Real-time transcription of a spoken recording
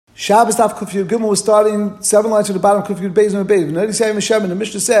Shabbos Daf Kuf Yud Gimel was starting 7 lines to the bottom Kuf Yud Beis and Beis. The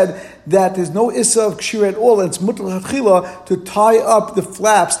Mishnah said that there's no issa of kshira at all, and it's mutar hatchila to tie up the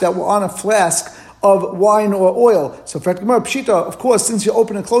flaps that were on a flask of wine or oil. So for Gemara Pshita, of course, since you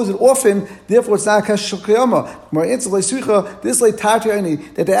open and close it often, therefore it's not a kash shukayama. Gemara answers this lay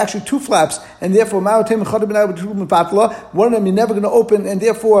tartiani that there are actually two flaps, and therefore one of them you're never going to open, and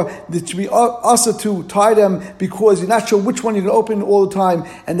therefore it should be also to tie them because you're not sure which one you're going to open all the time,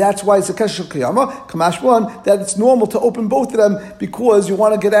 and that's why it's a kash shukayama. Kamash one that it's normal to open both of them because you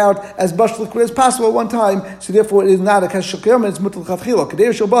want to get out as much liquid as possible at one time. So therefore it is not a kash shukayama. It's mutal chatchila.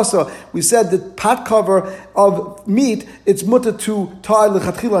 Kadei shalbasa. We said that cover of meat, it's mutter to tie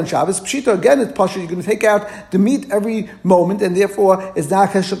lechatchila on Shabbos. Pshita again, it's pasha. You're going to take out the meat every moment, and therefore it's not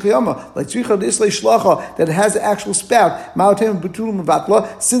kashakiyama. Like tzricha dislei shlacha that it has the actual spout. Ma'otem betul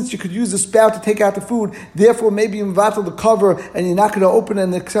mevatla. Since you could use the spout to take out the food, therefore maybe you mevatel the cover, and you're not going to open it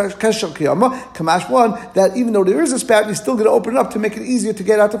in the kashakiyama. Kamash one that even though there is a spout, you're still going to open it up to make it easier to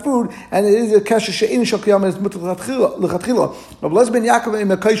get out the food, and it is a kasha she'in shakiyama. It's mutter lechatchila. Rabbi Elazar ben Yaakov in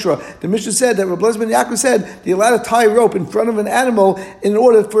Mekaishra, the Mishnah said that Rabbi Elazar ben Yaakov said you're allowed to tie a rope in front of an animal in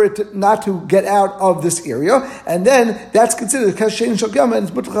order for it not to get out of this area, and then that's considered kashein shakiyama and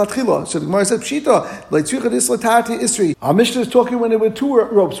it's mutar chatchila. So the Gemara said pshita leitzricha dis latati isri. Our Mishnah is talking when there were two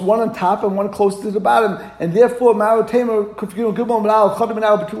ropes, one on top and one close to the bottom, and therefore ma'otema kufginu gimel menal chadim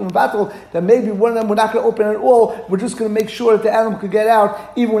menal betul battle that maybe one of them we're not going to open at all. We're just going to make sure that the animal could get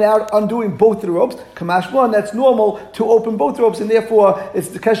out even without undoing both of the ropes. Kamash one that's normal to open both ropes, and therefore it's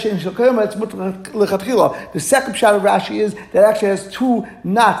the kashein shakiyama. It's mutar lechatchila. The second shot of Rashi is that it actually has two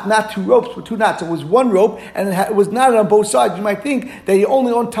knots, not two ropes, but two knots. It was one rope, and it was knotted on both sides. You might think that you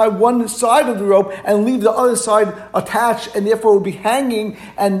only untie one side of the rope and leave the other side attached, and therefore it would be hanging,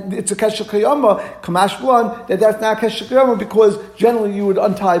 and it's a kashakayama, kamash one, that's not kashakayama because generally you would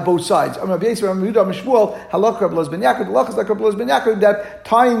untie both sides. Rabbi Yisrael, Rabbi Yehuda, Mishmuel, halakha Rabbi Elazar ben Yaakov, halakha is like Rabbi Elazar ben Yaakov, that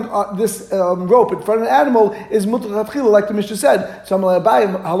tying this rope in front of an animal is mutar chatchila, like the Mishnah said. So I'm like,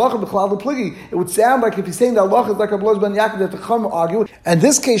 halakha b'chlal pligi. It would sound like if he's saying that Allah is like Rabbi Elazar ben Yaakov that the Chacham argue, and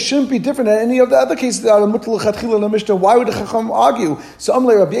this case shouldn't be different than any of the other cases that are mutal chatchila in the Mishnah. Why would the Chacham argue? So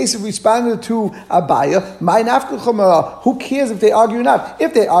Amalei Rabbi Yosef responded to Abaya, my nafka, who cares if they argue or not?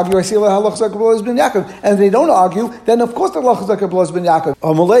 If they argue, I say Allah is like Rabbi Elazar ben Yaakov, and if they don't argue, then of course the Allah is like Rabbi Elazar ben Yaakov.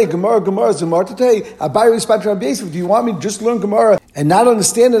 Amalei Gemara Zemar today. Abaya responded to Rabbi Yosef. Do you want me to just learn Gemara and not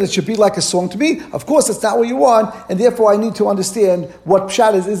understand that it should be like a song to me? Of course, that's not what you want, and therefore I need to understand what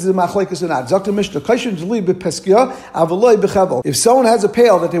pshat is it machlekes or not. Zakta Mishnah. If someone has a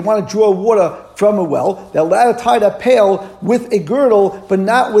pail that they want to draw water from a well, they're allowed to tie that pail with a girdle, but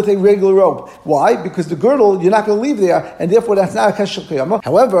not with a regular rope. Why? Because the girdle you're not going to leave there, and therefore that's not a kasher kiyama.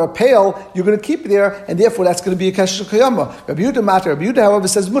 However, a pail you're going to keep there, and therefore that's going to be a kasher kiyama. Rabbi Yehuda matter. Rabbi Yehuda, however,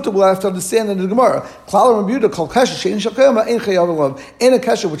 says mutar. We'll have to understand in the Gemara. Klal Rabbi Yehuda called kasher shein shakiyama ein chayav alav. In a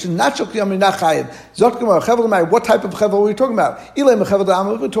kasher which is not shakiyama, not chayav. Zot Gemara chevel l'may. What type of chevel are we talking about? Ilay mechevel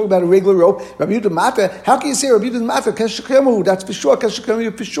da'amal. We're talking about a regular rope. Rabbi Yehuda matter. How can you say Rabbi Yehuda matter kasher kiyama? That's for sure kasher kiyama.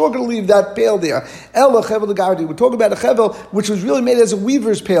 You're for sure going to leave that pail there. Ella chevel the gardi. We're talking about a chevel which was really made as a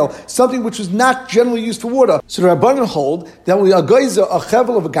weaver's pail, something which was not generally used for water. So the Rabbanan hold that we are geyser a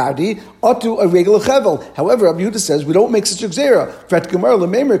chevel of a gardi or to a regular chevel. However, Rabbi Yehuda says we don't make such a gzera. Fret Gemara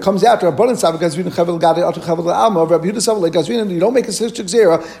lememer comes out to Rabbanan sav gazvin chevel gardi or to chevel alma. Rabbi Yehuda sav like gazvin. You don't make a such a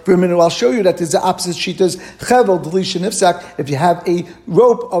gzera. For a minute, I'll show you that there's the opposite shitas chevel deletion ifsak. If you have a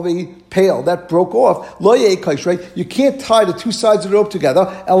rope of a pail that broke off, lo yei kaish, right? You can't tie the two sides of the rope together.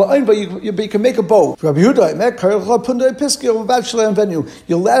 But you can make a bow. Rabbi Yehuda,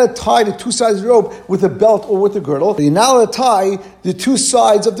 you're allowed to tie the two sides of the rope with a belt or with a girdle. But you're not allowed to tie the two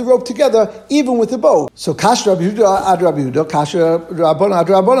sides of the rope together, even with a bow. So Kash Rabbi Yehuda ad Rabbi Yehuda, Kash Rabbanan ad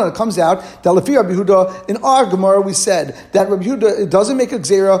Rabbanan. It comes out that Lefi Rabbi Yehuda in our Gemara we said that Rabbi Yehuda doesn't make a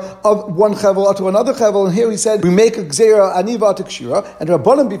gzera of one chevel to another chevel, and here he said we make a gzera aniva to kshira, and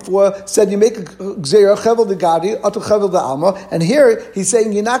Rabbanan before said you make a gzera chevel de gadi to chevel de alma, and here he's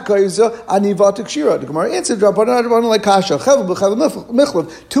saying you're not geyser aniva to kshira. The Gemara answered Rabbanan like kasha chevel b'chevel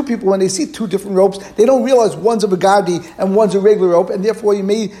michlav. Two people when they see two different ropes, they don't realize one's a gadi and one's a regular rope, and therefore you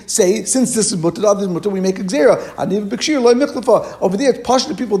may say since this is mutter, the other is mutter, we make a gzera aniva b'kshira loy michlafa. Over there, it's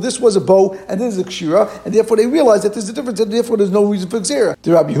partial people. This was a bow and this is a kshira, and therefore they realize that there's a difference, and therefore there's no reason for gzera.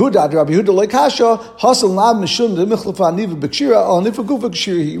 The Rabbi Yehuda like kasha hasel nam mishun the michlafa aniva b'kshira al nifa gufa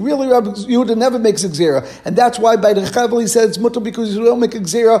kshira. He really Rabbi Yehuda never makes a gzera, and that's why by the chevel he says it's mutter because you don't make a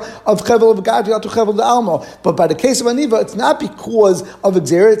gzera of chevel of gadi to chevel de alma. But by the case of aniva, it's not because of a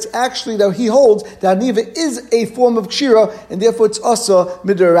gzera; it's actually that he holds that aniva is a form of kshira, and therefore it's asa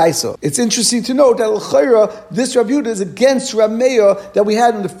midaraisa. It's interesting to note that l'chayra this Rabbi Yehuda is against Rabbi Meir that we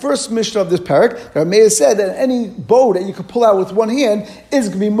had in the first Mishnah of this parak. Rabbi Meir said that any bow that you could pull out with one hand is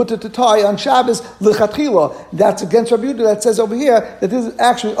going to be mutter to tie on Shabbos lechatchila. That's against Rabbi Yehuda that says over here that this is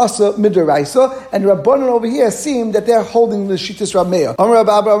actually asa midaraisa, and Rabbanan over here seem that they're holding the shittas Rabbi Meir.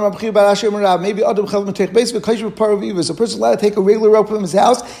 Maybe Adam Chelm take basically a person allowed to take a regular rope from his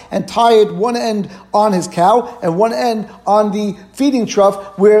house and tie it one end on his cow and one end on the feeding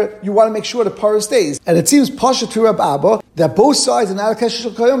trough where you want to make sure the parah stays. And it seems pasha to Rabbi Abba that both sides are not a kesher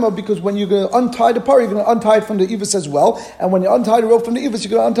shel kayama, because when you're going to untie the parah, you're going to untie it from the ivus as well, and when you untie the rope from the ivus,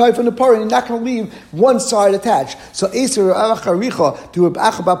 you're going to untie it from the parah, and you're not going to leave one side attached. So Eser Acharicha to Rabbi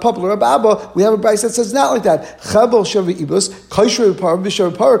Abba Papa Rabbi Abba, we have a brayso that says not like that. Chabel shavi ivus kaisher parah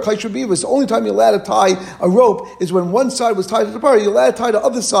b'shav parah kaisher b'ivus. The only time you're allowed to tie a rope is when one side was tied to the parah. You're allowed to tie the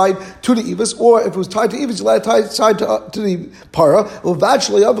other side to the ivus, or if it was tied to ivus, you're allowed to tie the side to the parah.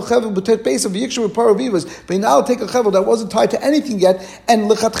 But now I'll take a chevel that wasn't tied to anything yet, and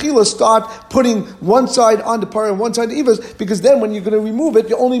lechatchila start putting one side on the parah and one side to ivus, because then when you're going to remove it,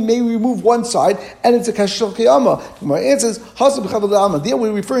 you only may remove one side, and it's a kashel kiyama. My answer is hasab chevel da'ama. There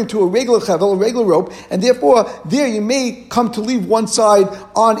we're referring to a regular chevel, a regular rope, and therefore there you may come to leave one side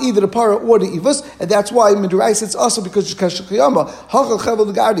on either the parah or the ivus, and that's why midrash it's also because it's kashel kiyama. Hachal chevel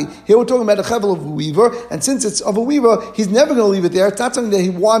the gardi. Here we're talking about a chevel of a weaver, and since it's of a weaver, he's never going to leave it there. It's not something that he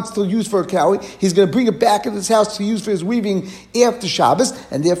wants to use for a cow. He's going to bring it back into his house to use for his weaving after Shabbos,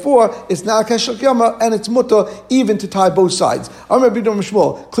 and therefore it's not a kashel kiyama, and it's mutter even to tie both sides. Once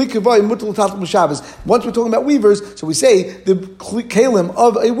we're talking about weavers, so we say the kalim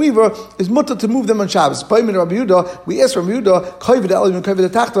of a weaver is mutter to move them on Shabbos. We ask Rabbi Yehuda,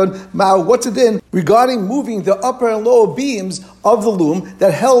 what's it in regarding moving the upper and lower beams of the loom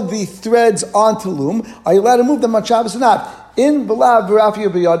that held the threads onto the loom? Are you allowed to move them on Shabbos or not? In Balav Barafia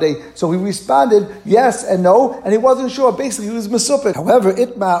B'Yadeh. So he responded yes and no, and he wasn't sure. Basically, he was mesupet. However,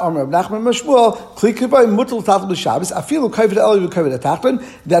 Itma Amr Nachman Mashmuel Klikivay Mutal Tatal B'Shabbos. I feel Kavod Eli Kavod Tachlan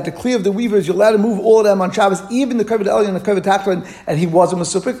that the clear of the weavers you're allowed to move all of them on Shabbos, even the Kavod Eli and the Kavod Tachlan, and he wasn't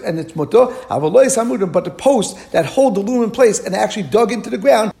mesupet, and it's mutter. But the posts that hold the loom in place and actually dug into the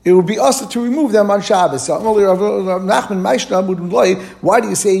ground, it would be us to remove them on Shabbos. So why do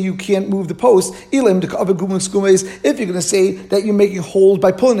you say you can't move the posts? If you're going to say that you're making holes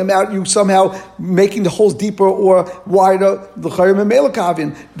by pulling them out, you somehow making the holes deeper or wider.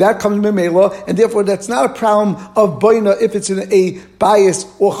 That comes memela, and therefore that's not a problem of boina if it's in a bias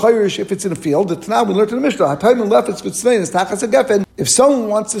or chayrish if it's in a field. The Tanakh we learned in the Mishnah. If someone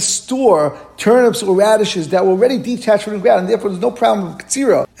wants to store turnips or radishes that were already detached from the ground, and therefore there's no problem of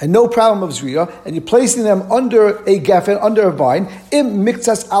katsira and no problem of zriya, and you're placing them under a geffen, under a vine,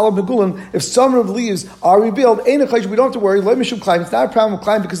 if some of the leaves are revealed, we don't have to worry. It's not a problem of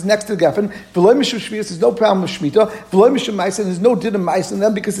climb because it's next to the geffen. There's no problem of shmita. There's no din of mice in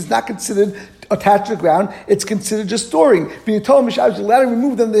them because it's not considered attached to the ground. It's considered just storing. But you told me Shabbos, you're allowed to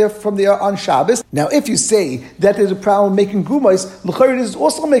remove them from there on Shabbos. Now, if you say that there's a problem making gumas, l'chayr is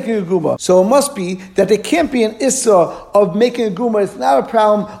also making a guma. So it must be that there can't be an issa of making a guma. It's not a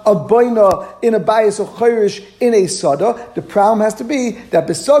problem of boina in a bias or chayrish in a sada. The problem has to be that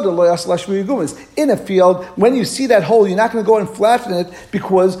besada lo yaslash gumas. In a field, when you see that hole, you're not going to go and flatten it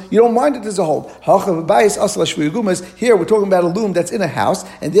because you don't mind that there's a hole. Here we're talking about a loom that's in a house,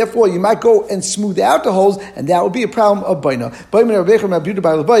 and therefore you might go and smooth out the holes, and that would be a problem of boina.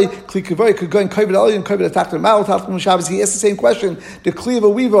 He asked the same question. The kli of a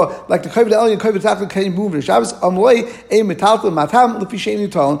weaver, like the kavod eli and kavod tachton, can you move the Shabbos?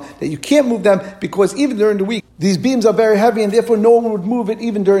 That you can't move them because even during the week, these beams are very heavy, and therefore no one would move it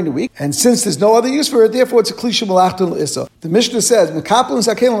even during the week. And since there's no other use for it, therefore it's a kli shemalachton l'issa. The Mishnah says that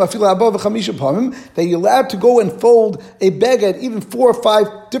you're allowed to go and fold a beged even 4 or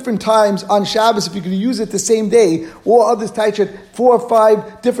 5 different times on Shabbos if you could use it the same day, or others touch it 4 or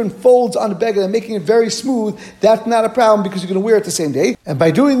 5 different folds on the beged and making it very smooth. That's not a problem because you're going to wear it the same day. And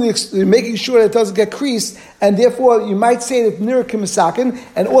by doing this, you're making sure that it doesn't get creased, and therefore you might say that nira kimisakin.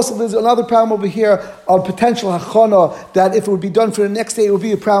 And also there's another problem over here of potential hachana, that if it would be done for the next day, it would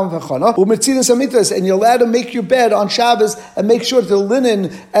be a problem of hachana. And you're allowed to make your bed on Shabbos and make sure that the linen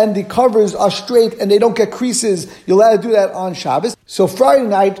and the covers are straight and they don't get creases. You're allowed to do that on Shabbos. So Friday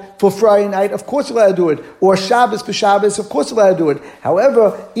night, of course you're allowed to do it. Or Shabbos for Shabbos, of course you're allowed to do it.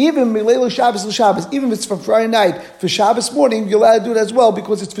 However, even Milelo Shabbos l'Shabbos, even if it's from Friday night for Shabbos morning, you're allowed to do it as well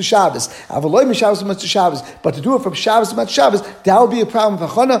because it's for Shabbos. But to do it from Shabbos to Shabbos, that would be a problem with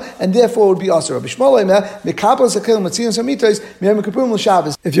Hachana, and therefore it would be also.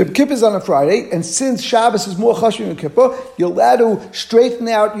 If Yom Kippur is on a Friday, and since Shabbos is more chashuv Yom Kippur, you're allowed to straighten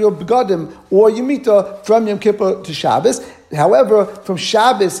out your begadim or your mita from Yom Kippur to Shabbos. However, from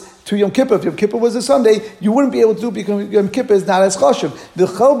Shabbos to Yom Kippur, if Yom Kippur was a Sunday, you wouldn't be able to do it because Yom Kippur is not as chashuv. The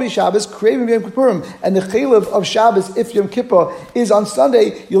chal b'Shabbos craving Yom Kippurim, and the chalav of Shabbos, if Yom Kippur is on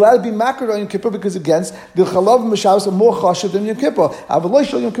Sunday, you're allowed to be makar on Yom Kippur because against the chalav b'Shabbos are more chashuv than Yom Kippur.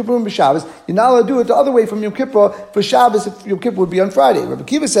 Yom Kippurim b'Shabbos, you're not allowed to do it the other way from Yom Kippur for Shabbos if Yom Kippur would be on Friday. Rabbi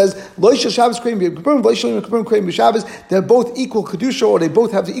Kiva says Lo Yishal Shabbos craving Yom Kippurim, Lo Yishal Yom Kippurim craving b'Shabbos. They're both equal kedusha, or they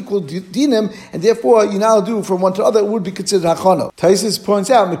both have the equal dinim, and therefore you're not allowed to do from one to the other. It would be considered hachana. Taisus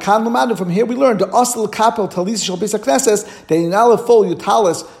points out Mekan Lamadu, from here we learned the asl kapel talis shel beis hakneses, that you're not allowed to fold your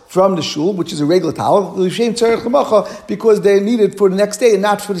talis from the shul, which is a regular towel, because they're needed for the next day and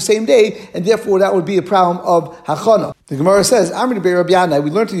not for the same day, and therefore that would be a problem of hachana. The Gemara says, we learned in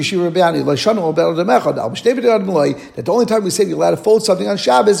Yeshiva Rabbi Yanai, that the only time we say you're allowed to fold something on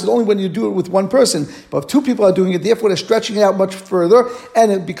Shabbos is only when you do it with one person. But if two people are doing it, therefore they're stretching it out much further,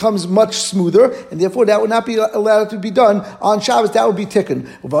 and it becomes much smoother, and therefore that would not be allowed to be done on Shabbos. That would be tikkun.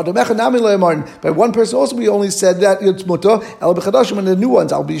 By one person also we only said that it's mutter, and the new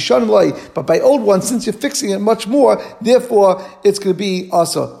ones, I'll be but by old ones, since you're fixing it much more, therefore it's going to be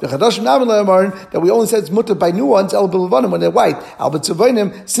also. That we only said it's mutter by new ones, when they're white.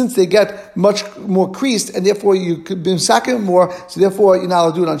 Since they get much more creased, and therefore you could be saking more, so therefore you're not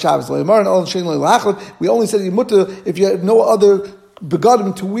allowed to do it on Shabbos. We only said you mutter if you have no other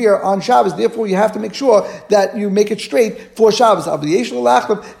begadim to wear on Shabbos. Therefore, you have to make sure that you make it straight for Shabbos. But if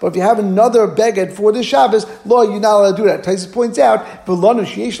you have another beged for the Shabbos, you're not allowed to do that. Taisus points out,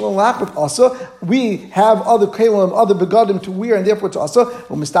 we have other kalim, other begadim to wear, and therefore it's also.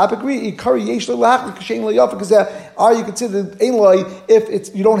 Are you considered einloi if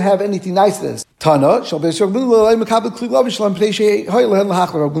you don't have anything nice to this? Tana, who was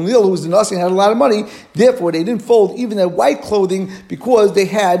the Nasi and had a lot of money, therefore they didn't fold even their white clothing because they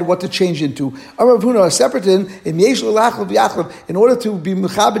had what to change into. A separate in order to be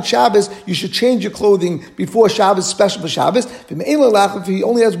Mechabed Shabbos, you should change your clothing before Shabbos, special for Shabbos. If he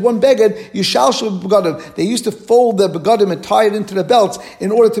only has one beged, you shall begadim. They used to fold the begadim and tie it into the belts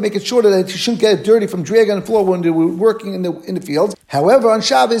in order to make it sure that you shouldn't get it dirty from dragging on the floor when they were working in the fields. However, on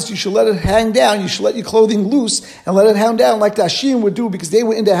Shabbos, you should let it hang down. You should let your clothing loose and let it hang down like the Ashim would do, because they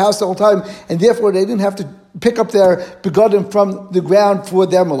were in their house the whole time, and therefore they didn't have to pick up their begadim from the ground for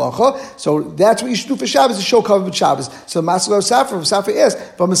their malacha. So that's what you should do for Shabbos, to show cover with Shabbos. So Masalo Safra asks,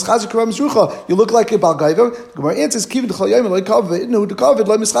 but Mischazik Karam Misrucha, you look like a Balgaiva. Gemara answers,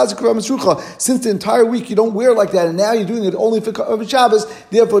 since the entire week you don't wear like that, and now you're doing it only for cover Shabbos,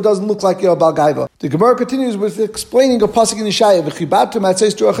 therefore it doesn't look like you're a Balgaiva. The Gemara continues with explaining a pasuk in Yeshaya, you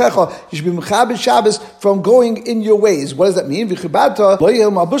should be Mechabed Shabbos from going in your ways. What does that mean?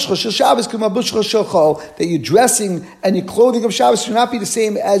 That your dressing and your clothing of Shabbos should not be the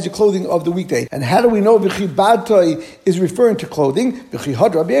same as your clothing of the weekday. And how do we know V'chibadtoi is referring to clothing? That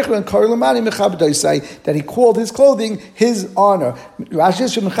he called his clothing his honor.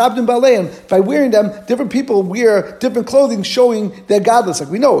 By wearing them, different people wear different clothing showing their godless. Like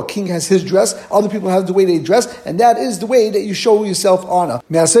we know, a king has his dress, other people have the way they dress, and that is the way that you show yourself honor.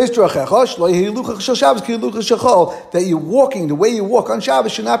 That you're walking, the way you walk on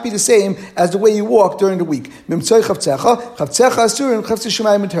Shabbos should not be the same as the way you walk during the week. Things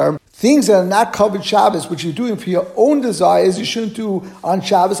that are not covered Shabbos, which you're doing for your own desires, you shouldn't do on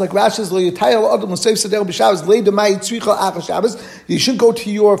Shabbos. Like Rashi's you shouldn't go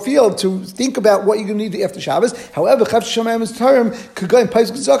to your field to think about what you're going to need after Shabbos. However,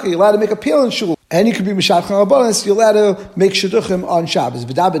 you're allowed to make a peel in shul. And you could be Mishach Chalabanis, you're allowed to make Shidduchim on Shabbos.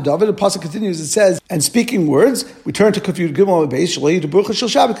 V'dabed David, the pasuk continues, it says, and speaking words, we turn to Kafir Gimel Beis, Shalei Debucha Shel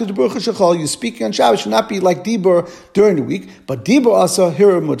Shabbos, because Debucha Shel Chol, you speaking on Shabbos should not be like Dibur during the week, but Dibur also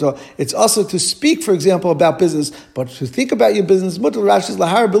Hira Muta. It's also to speak, for example, about business, but to think about your business, Muta Rashis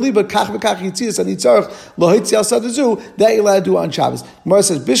Lahar Beliba, Kach V'Kach Yitzias, and Yitzarech, Lohitzi Al Sadazu, that you're allowed to do on Shabbos. Gemara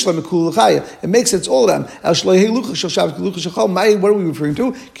says, Bishla Mekul L'chaya, it makes sense all of them. El Shalei Lucha Shel Shabbos, Lucha Shel Chol, what are we referring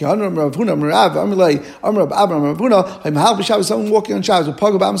to? Kihanam Rav Huna Merav, someone walking on Shabbos,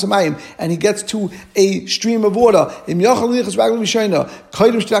 and he gets to a stream of water.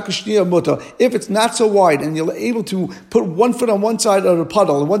 If it's not so wide and you're able to put 1 foot on one side of the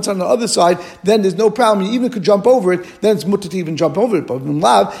puddle and 1 foot on the other side, then there's no problem. You even could jump over it, then it's mutter to even jump over it. But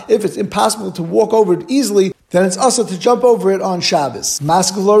if it's impossible to walk over it easily, then it's also to jump over it on Shabbos.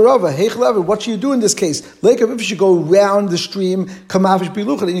 What should you do in this case? If you should go around the stream, and you're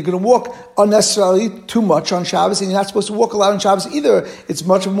going to walk unnecessarily too much on Shabbos, and you're not supposed to walk a lot on Shabbos either, it's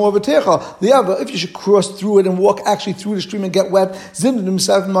much more of a techa. If you should cross through it and walk actually through the stream and get wet,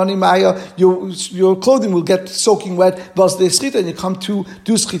 your clothing will get soaking wet, and you come to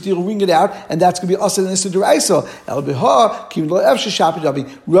do schita, you'll wring it out, and that's going to be asa and issa d'oraisa.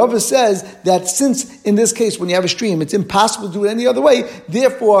 Rava says that since in this case, when you have a stream, it's impossible to do it any other way.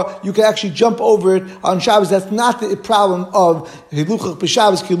 Therefore, you can actually jump over it on Shabbos. That's not the problem of hiluchach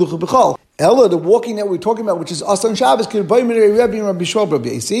b'Shabbos ki hiluchach b'chol. Ella, the walking that we're talking about, which is Asan Shabbos, you're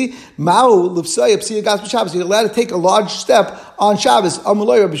allowed to take a large step on Shabbos. Rabbi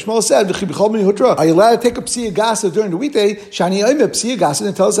Shmuel said, are you allowed to take a psiya gasa during the weekday?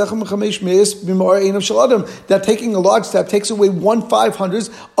 And tells that taking a large step takes away 1/500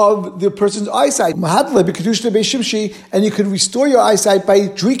 of the person's eyesight. And you could restore your eyesight by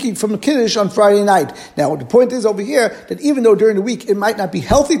drinking from the Kiddush on Friday night. Now, the point is over here that even though during the week it might not be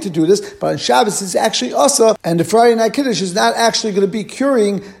healthy to do this, but on Shabbos it's actually asa, and the Friday night Kiddush is not actually going to be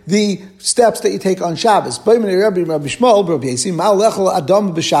curing the steps that you take on Shabbos.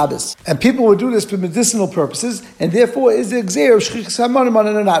 And people would do this for medicinal purposes, and therefore is the exer of shchichas hamanim or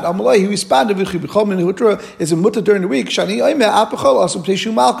not. Amalei, he responded is a mutter during the week.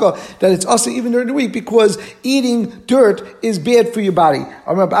 That it's also even during the week because eating dirt is bad for your body.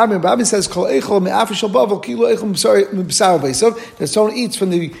 Rabbi says that someone eats from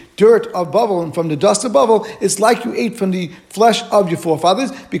the dirt of Bavel and from the dust of Bavel, it's like you ate from the flesh of your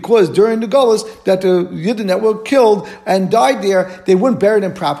forefathers, because during the Gullus that the Yidden that were killed and died there, they wouldn't bury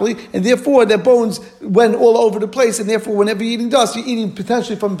them properly, and therefore their bones went all over the place, and therefore whenever you're eating dust, you're eating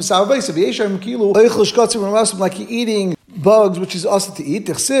potentially from B'sar Veisav, like you're eating bugs, which is also to eat.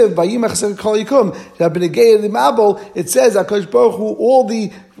 It says, HaKadosh Baruch Hu, all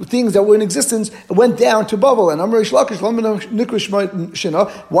the things that were in existence went down to Bavel. And Amr Reish Lakish,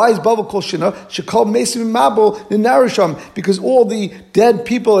 why is Bavel called Shina? Shekal Mesim Mabel Ninarisham, because all the dead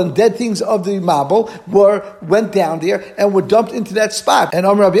people and dead things of the Mabel went down there and were dumped into that spot. And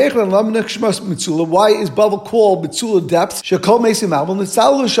Amr Rabbi Yechon, why is Bavel called Mitzula depth? Shekal Mesim Mabel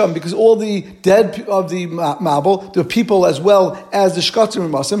Nitzalusham, because all the dead of the Mabel, the people as well as the Shkatzim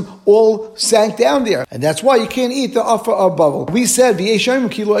and Masim, all sank down there. And that's why you can't eat the offer of Bavel. We said,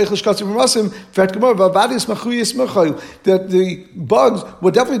 that the bugs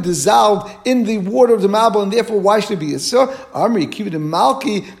were definitely dissolved in the water of the Mabel, and therefore why should it be? So, Amri, Kiva the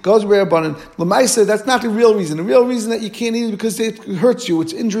Malki goes where abundant. Lamaisa, that's not the real reason. The real reason that you can't eat is because it hurts you,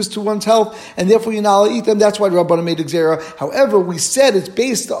 it's injurious to one's health, and therefore you're not allowed to eat them. That's why the Rabbanan made Xera. However, we said it's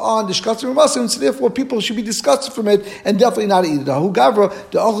based on the Shkatzim and Masim, so therefore people should be disgusted from it and definitely not eat it. That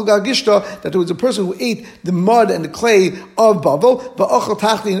there was a person who ate the mud and the clay of Bavel,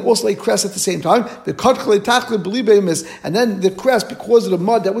 and also ate cress at the same time. And then the cress, because of the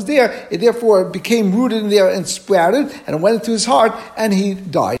mud that was there, it therefore became rooted in there and sprouted, and it went into his heart, and he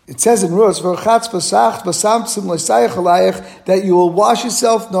died. It says in Rus that you will wash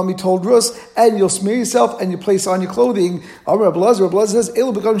yourself, Nami told Rus, and you'll smear yourself, and you place on your clothing. Rabbi says,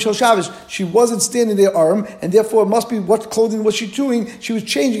 she wasn't standing there arm, and therefore it must be what clothing was she doing? She was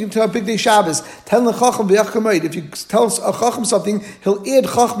changing into a big day Shabbos. If you tell a Chacham something, he'll add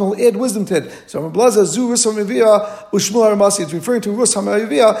Chacham, he'll add wisdom to it. So Rabbi Zu Rus HaMavia Ushmul HaMasi. It's referring to Rus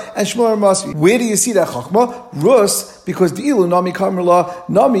HaMavia and Shmul HaMasi. Where do you see that Chachma? Rus, because the Ilu Nami Karmela,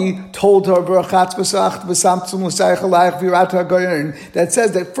 Nami told her that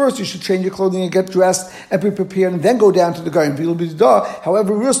says that first you should change your clothing and get dressed and be prepared and then go down to the garden.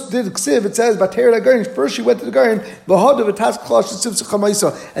 However, Rus did ksiv, it says, first she went to the garden,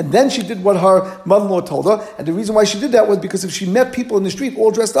 and then she did what her mother-in-law told her. And the reason why she did that was because if she met people in the street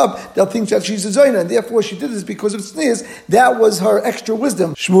all dressed up, they'll think that she's a Zayna, and therefore she did this because of sneeze. That was her extra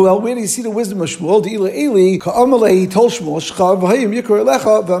wisdom. Shmuel, where do you see the wisdom of Shmuel? He told Shmuel,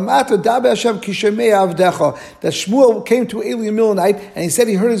 Shmuel came to Eli in the middle of the night, and he said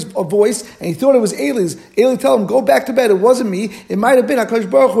he heard a voice, and he thought it was Eli's. Eli told him, go back to bed, it wasn't me, it might have been HaKadosh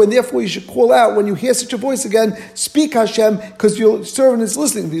Baruch Hu, and therefore you should call out when you hear such a voice again, speak Hashem, because your servant is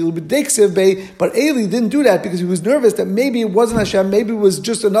listening. But Eli didn't do that because he was nervous that maybe it wasn't Hashem, maybe it was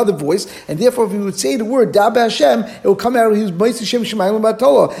just another voice, and therefore if he would say the word Da Hashem, it will come out of his Moisei Shem Shemayim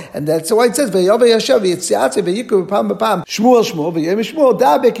Batola, and that's why it says Vayavei Hashem V'Yitziatze V'Yikru B'Pam B'Pam Shmuel V'Yem Shmuel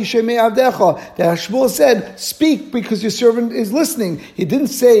Da Bekishemei Avdecha. That Shmuel said, speak because your servant is listening. He didn't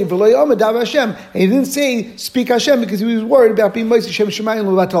say V'Lo Yom Da Hashem, and he didn't say speak Hashem because he was worried about being Moisei Shem Shemayim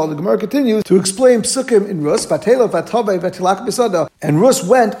Batola. The Gemara continues to explain Psukim in Rus Vatela Vatavei Vatilak B'Sada, and Rus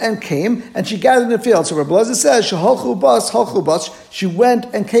went and came and she gathered in the field. So Rabbi Elazar says Shehalchu Bas Halchu Bas. She went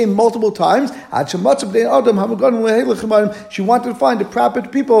and came multiple times. She wanted to find the proper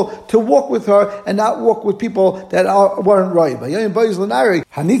people to walk with her and not walk with people that weren't right. Boaz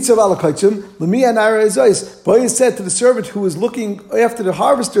said to the servant who was looking after the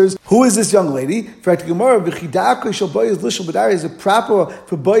harvesters, who is this young lady? Is it proper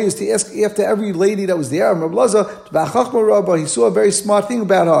for Boaz to ask after every lady that was there? He saw a very smart thing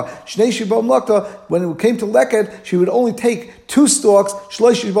about her. When it came to Leket, she would only take 2 stalks,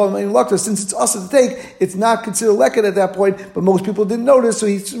 since it's also to take, it's not considered leket at that point, but most people didn't notice, so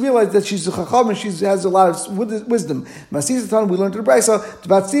he realized that she's a chacham and she has a lot of wisdom. We learned in the Brisa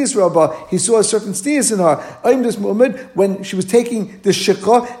about Stiyas Rabbah, he saw a certain Stiyas in her. When she was taking the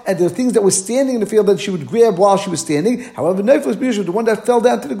shikha and the things that were standing in the field that she would grab while she was standing, however, Neif was the one that fell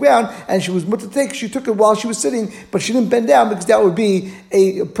down to the ground, and she was much to take, she took it while she was sitting, but she didn't bend down because that would be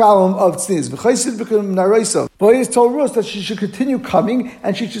a problem of Stiyas. Boaz told Rus that she should continue coming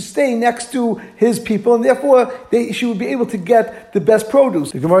and she should stay next to his people, and therefore she would be able to get the best produce.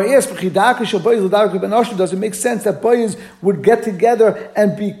 The Gemara asks, does it make sense that Boaz would get together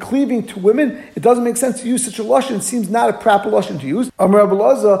and be cleaving to women? It doesn't make sense to use such a lashon. It seems not a proper lashon to use. Amar Rabbi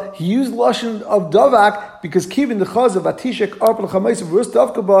Elazar, he used lashon of davak because kivin the chaz of atishek arpel chamayis of Rus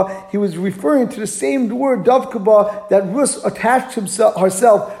davkaba, he was referring to the same word davkaba that Rus attached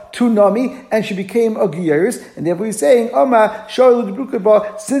herself to Nami, and she became a Giyaris, and therefore he's saying,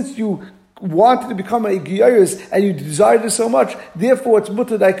 since you wanted to become a Giyaris and you desired it so much, therefore it's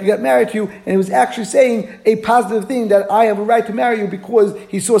mutter that I could get married to you, and he was actually saying a positive thing that I have a right to marry you because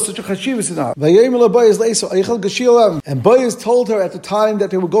he saw such a chashivas in her. And Boaz told her at the time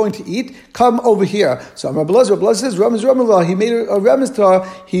that they were going to eat, come over here. So Rabbi Elazar says, he made a remez to her,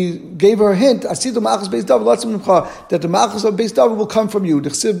 he gave her a hint, that the Malchus of Beis David will come from you.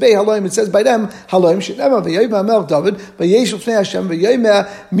 It says by them,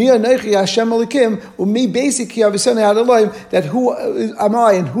 Hashem Elikim, me basically that who am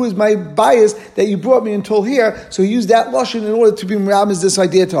I and who is my bias that you brought me until here? So he used that lashon in order to be meramis this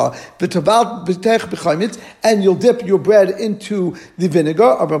idea to her. And you'll dip your bread into the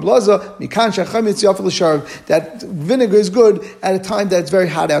vinegar. That vinegar is good at a time that's very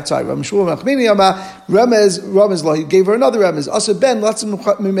hot outside. He gave her another remez.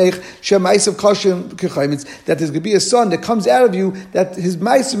 That there's going to be a son that comes out of you that his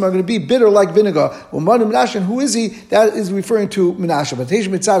meisim are going to be bitter like vinegar. Who is he? That is referring to Menashe.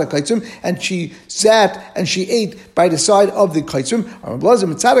 And she sat and she ate by the side of the kaitzim.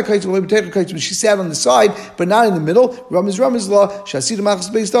 She sat on the side, but not in the middle. That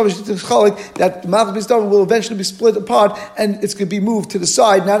the Malchus Beis David will eventually be split apart, and it's going to be moved to the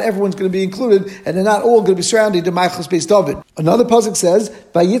side. Not everyone's going to be included, and they're not all going to be surrounding the Malchus Beis David. Another pasuk says,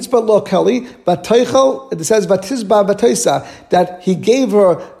 "Vayitzba lo keli, vataychel." It says, "Vatizba vatoisa," that he gave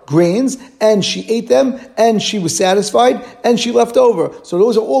her grains, and she ate them, and she was satisfied, and she left over. So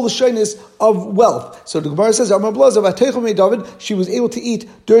those are all the shyness of wealth. So the Gemara says, David, she was able to eat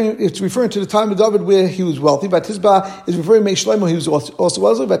during, it's referring to the time of David where he was wealthy. Batizba is referring to Shlomo, he was also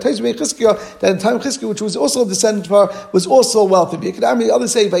wealthy. That in the time of Chizkiah, which was also a descendant of her, was also wealthy. The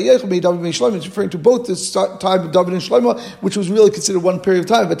others say, it's referring to both the time of David and Shlomo, which was really considered one period of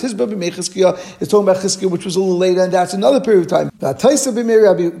time. Batizba is talking about Chizkiah, which was a little later, and that's another period of time. Vataisa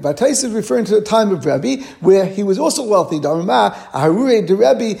is referring to the time of Rabbi, where he was also wealthy.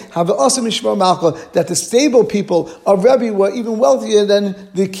 That the stable people of Rabbi were even wealthier than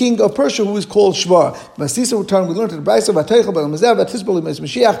the king of Persia, who was called Shvar. We learned in the Brisa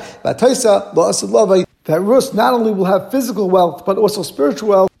that Rus not only will have physical wealth, but also spiritual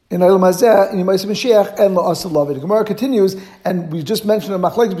wealth. In Elam Hazeh, in Yemais Mashiach, and La'asal Lavi. The Gemara continues, and we just mentioned a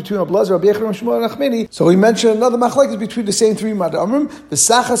machlekes between Rabbi Elazar, Rabbi Yechon, and Shmuel and Nachmani. So we mentioned another machlekes between the same three Madamrim. The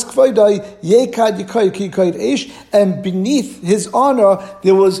Sachas Kvoidai Yekad Yikay Kikayid Eish, and beneath his honor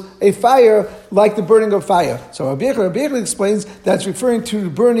there was a fire like the burning of fire. So Rabbi Yechon explains that's referring to the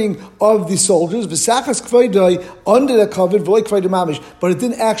burning of the soldiers, v'sachas kvaydai, under the covered, v'loi kvayda mamish, but it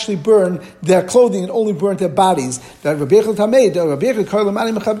didn't actually burn their clothing, it only burnt their bodies. That Rabbi Yechon Tameid, Rabbi Yechon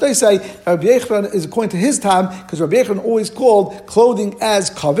Karlamani Mechabdai say, Rabbi Yechon is according to his time, because Rabbi Yechon always called clothing as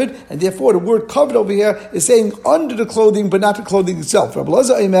covered, and therefore the word covered over here is saying under the clothing, but not the clothing itself. Rabbi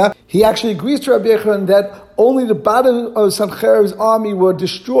Elazar Eimer, he actually agrees to Rabbi Yechon that only the bottom of Sancherev's army were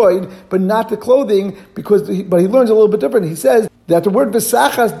destroyed, but not the clothing, but he learns a little bit different. He says that the word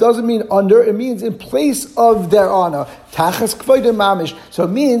v'sachas doesn't mean under, it means in place of their honor. Tachas kvoide mamish. So it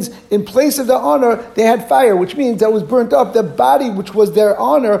means in place of their honor, they had fire, which means that was burnt up. Their body, which was their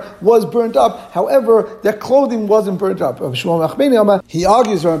honor, was burnt up. However, their clothing wasn't burnt up. He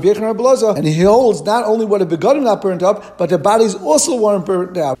argues around Rabbi Yechon, and he holds not only were the begotten not burnt up, but their bodies also weren't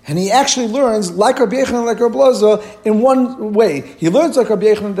burnt out. And he actually learns, like Rabbi Yechon and like Rabbi Elazar, in one way. He learns like Rabbi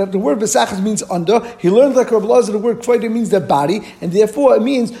Yechon that the word v'sachas means under. He learns like Rabbi Elazar the word kvoide means their body, and therefore it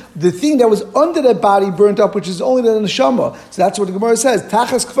means the thing that was under their body burnt up, which is only the neshama. So that's what the Gemara says.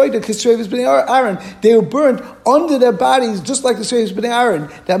 Tachas kvoide kisrevis b'nei Aaron. They were burnt under their bodies, just like the srevis b'nei Aaron.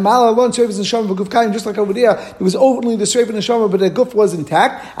 That mal alone srevis neshama v'guf kaim, just like over there, it was only the srevis neshama, but their guf was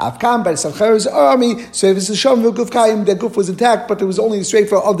intact. Avkam by Sancherev's army, srevis neshama v'guf kaim, their guf was intact, but there was only the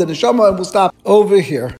srevis of the neshama, and we'll stop over here.